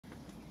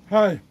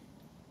Hi,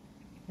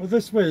 well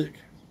this week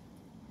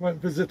I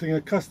went visiting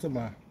a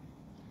customer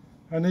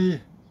and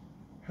he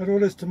had all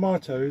his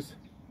tomatoes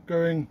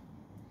growing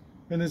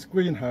in his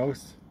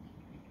greenhouse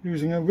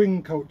using a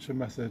ring culture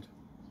method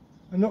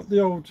and not the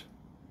old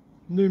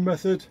new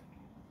method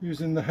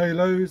using the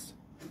halos,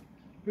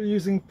 but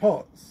using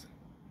pots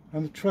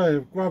and a tray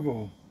of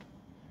gravel.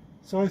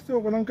 So I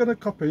thought, well, I'm going to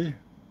copy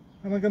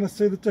and I'm going to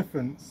see the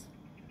difference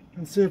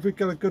and see if we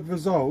get a good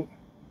result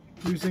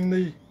using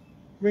the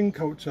ring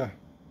culture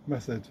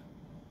method.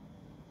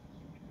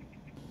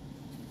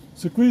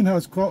 So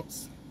greenhouse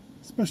crops,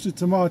 especially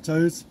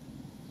tomatoes,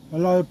 are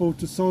liable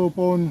to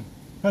soil-borne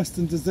pest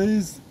and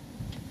disease,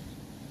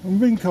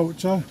 and ring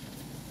culture,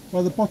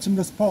 where the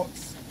bottomless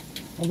pots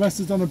are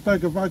rested on a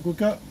bed of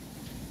aggregate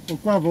or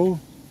gravel,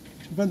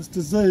 prevents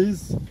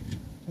disease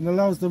and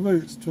allows the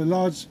roots to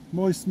enlarge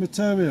moist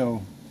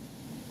material.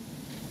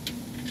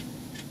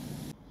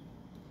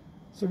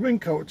 So ring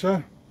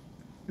culture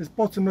is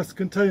bottomless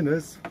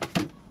containers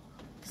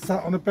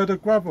sat on a bed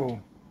of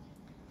gravel,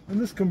 and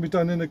this can be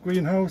done in a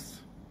greenhouse,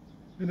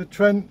 in a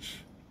trench,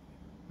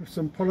 with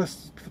some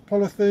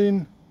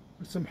polythene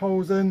with some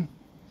holes in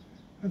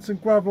and some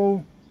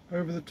gravel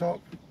over the top,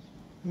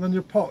 and then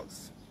your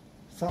pots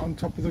sat on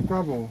top of the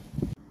gravel.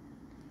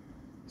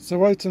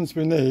 So items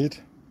we need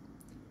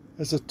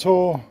is a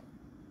tall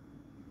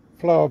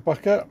flower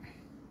bucket,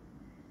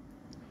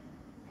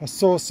 a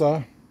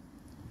saucer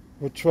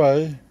or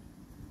tray,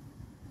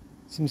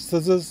 some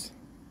scissors,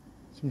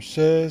 some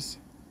shears,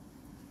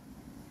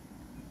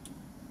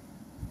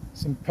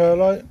 some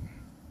perlite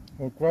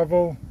or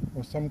gravel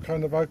or some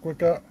kind of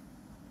aggregate,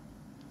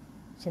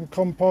 some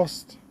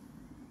compost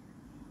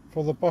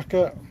for the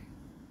bucket,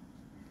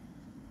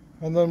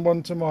 and then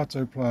one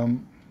tomato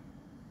plant.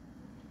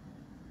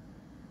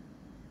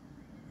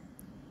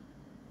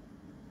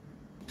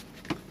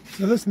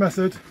 So this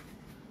method,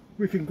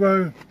 we can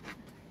grow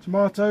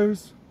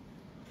tomatoes,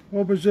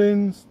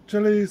 aubergines,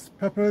 chilies,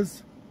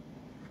 peppers,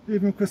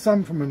 even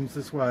chrysanthemums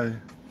this way.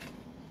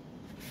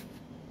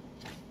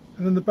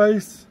 And in the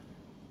base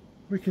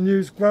we can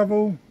use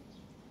gravel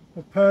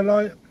or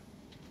perlite,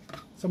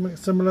 something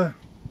similar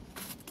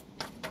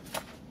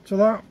to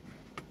that,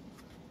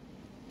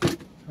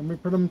 and we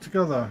put them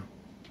together.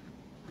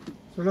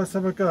 So let's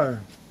have a go.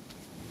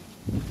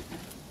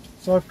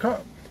 So I've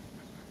cut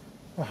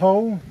a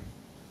hole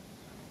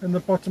in the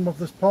bottom of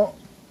this pot,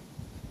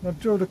 and I've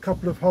drilled a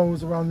couple of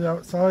holes around the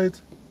outside,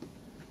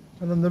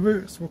 and then the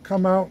roots will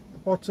come out the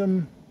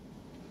bottom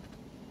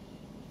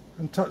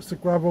and touch the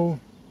gravel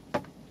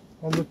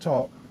on the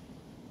top.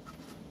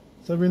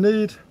 So we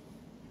need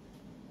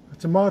a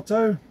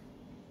tomato,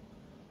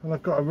 and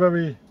I've got a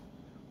very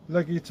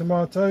leggy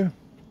tomato.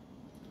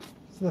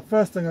 So the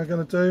first thing I'm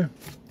going to do,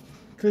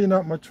 clean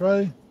up my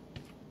tray,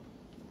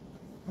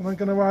 and I'm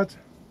going to add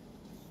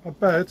a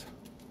bed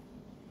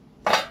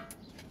of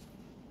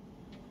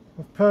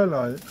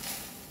perlite.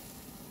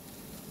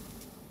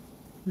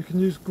 You can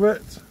use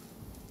grit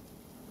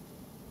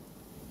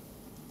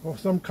or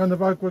some kind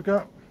of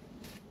aggregate,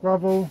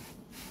 gravel,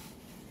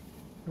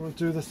 it will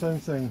do the same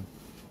thing.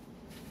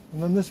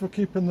 And then this will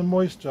keep in the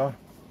moisture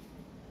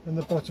in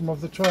the bottom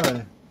of the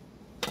tray.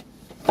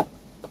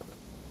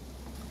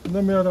 And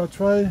then we add our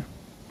tray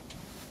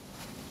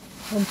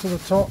onto the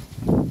top,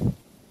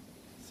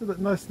 seal it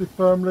nicely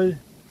firmly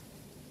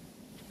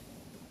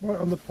right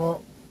on the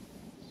pot,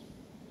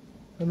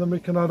 and then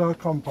we can add our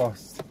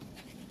compost.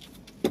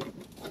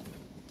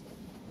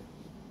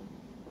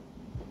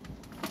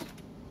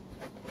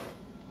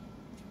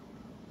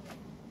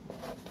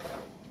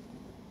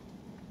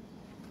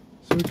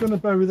 So we're going to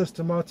bury this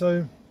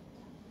tomato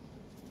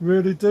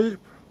really deep,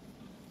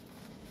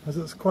 as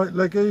it's quite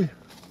leggy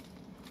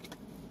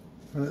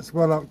and it's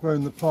well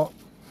outgrown the pot.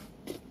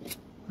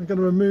 I'm going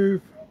to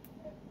remove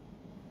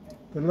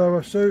the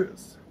lower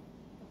shoots,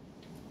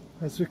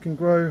 as we can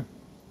grow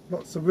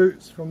lots of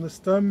roots from the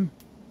stem.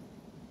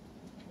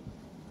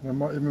 And I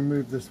might even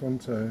remove this one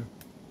too.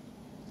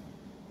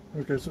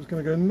 Okay, so it's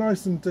going to go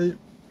nice and deep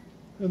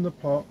in the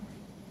pot.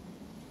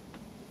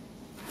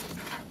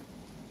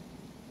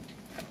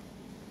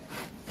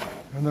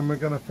 And then we're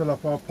going to fill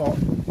up our pot.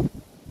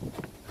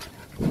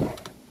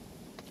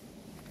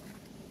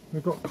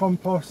 We've got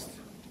compost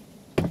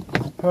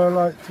and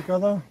perlite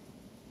together.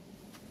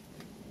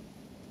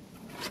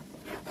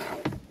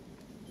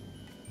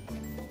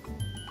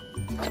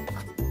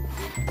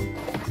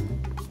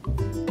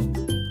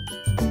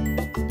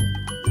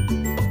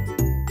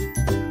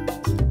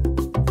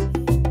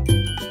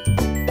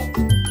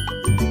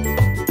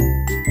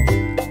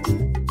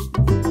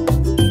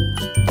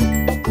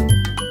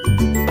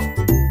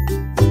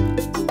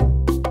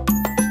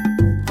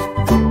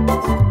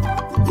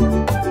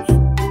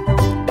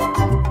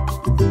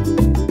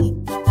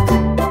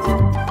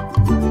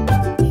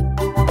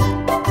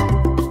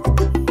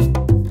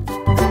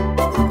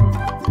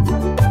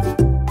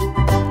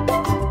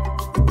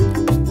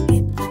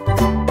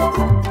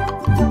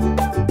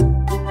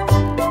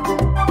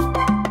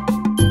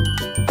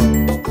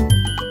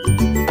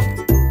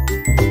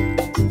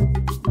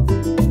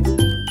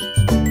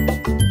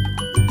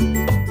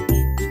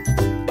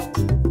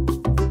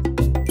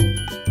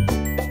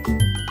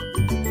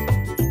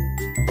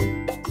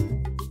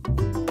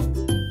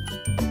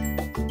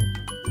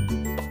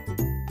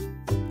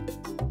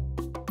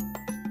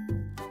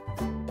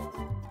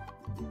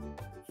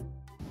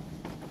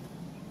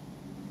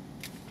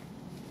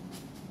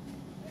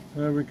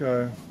 There we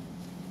go.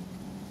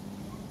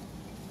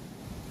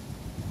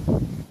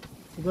 So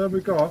there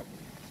we got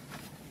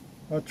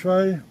our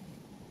tray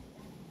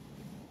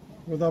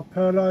with our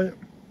perlite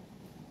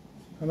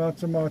and our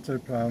tomato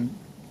plant.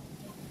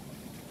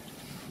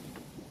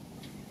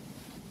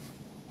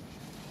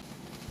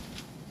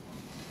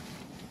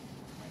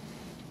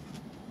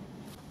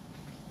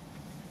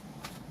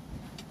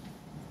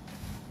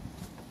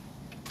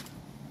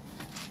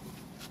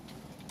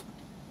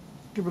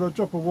 Give it a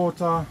drop of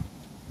water.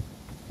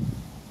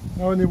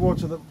 Only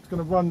water that's going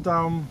to run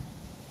down,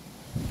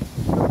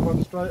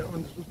 run straight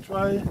onto the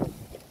tray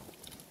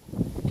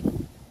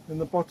in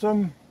the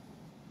bottom,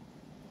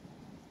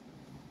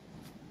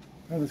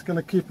 and it's going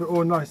to keep it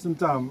all nice and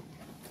damp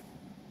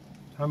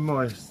and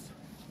moist.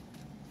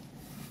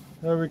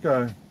 There we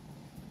go.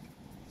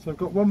 So I've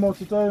got one more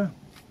to do,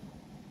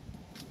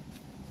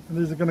 and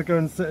these are going to go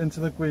and sit into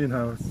the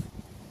greenhouse.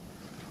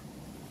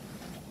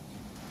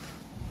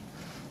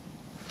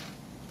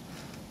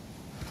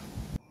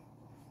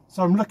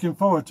 So I'm looking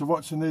forward to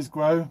watching these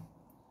grow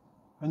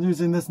and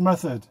using this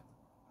method,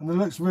 and it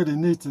looks really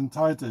neat and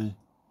tidy.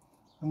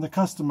 And the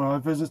customer I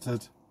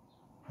visited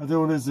had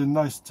all these in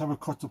nice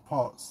terracotta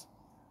pots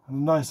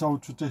and a nice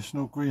old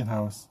traditional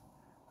greenhouse,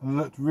 and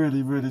it looked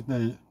really, really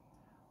neat.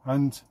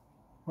 And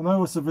when I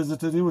also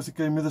visited, he also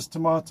gave me this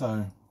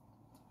tomato,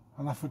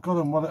 and I've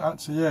forgotten what it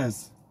actually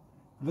is,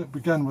 but it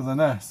began with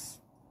an S,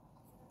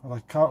 but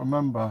I can't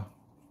remember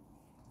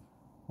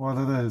what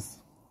it is.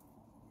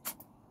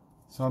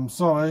 So I'm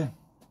sorry,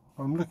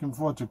 but I'm looking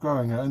forward to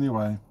growing it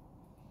anyway.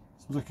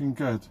 It's looking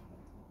good.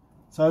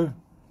 So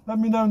let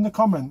me know in the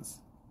comments,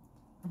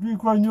 have you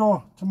grown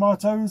your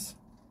tomatoes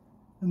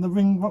in the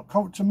ring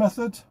culture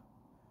method?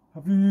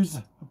 Have you used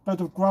a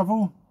bed of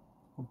gravel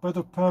or bed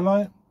of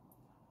perlite?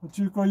 Or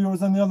do you grow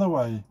yours any other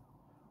way?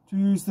 Do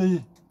you use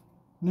the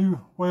new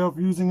way of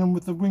using them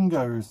with the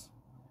ringos?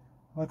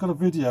 I've got a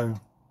video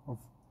of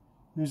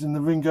using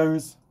the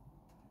ringos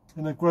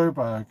in a grow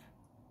bag,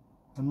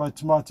 and my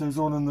tomatoes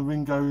all in the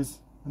ringos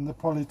in the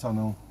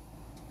polytunnel.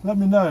 Let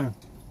me know,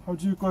 how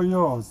do you grow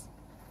yours?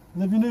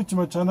 And if you're new to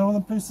my channel,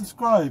 then please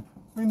subscribe,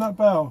 ring that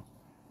bell,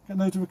 get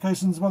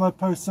notifications when I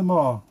post some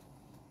more,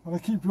 and I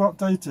keep you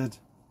updated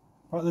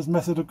about this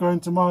method of growing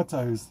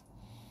tomatoes.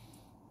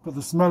 But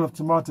the smell of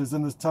tomatoes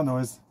in this tunnel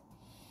is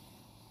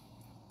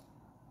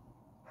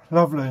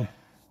lovely.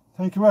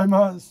 Thank you very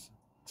much.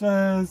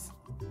 Cheers.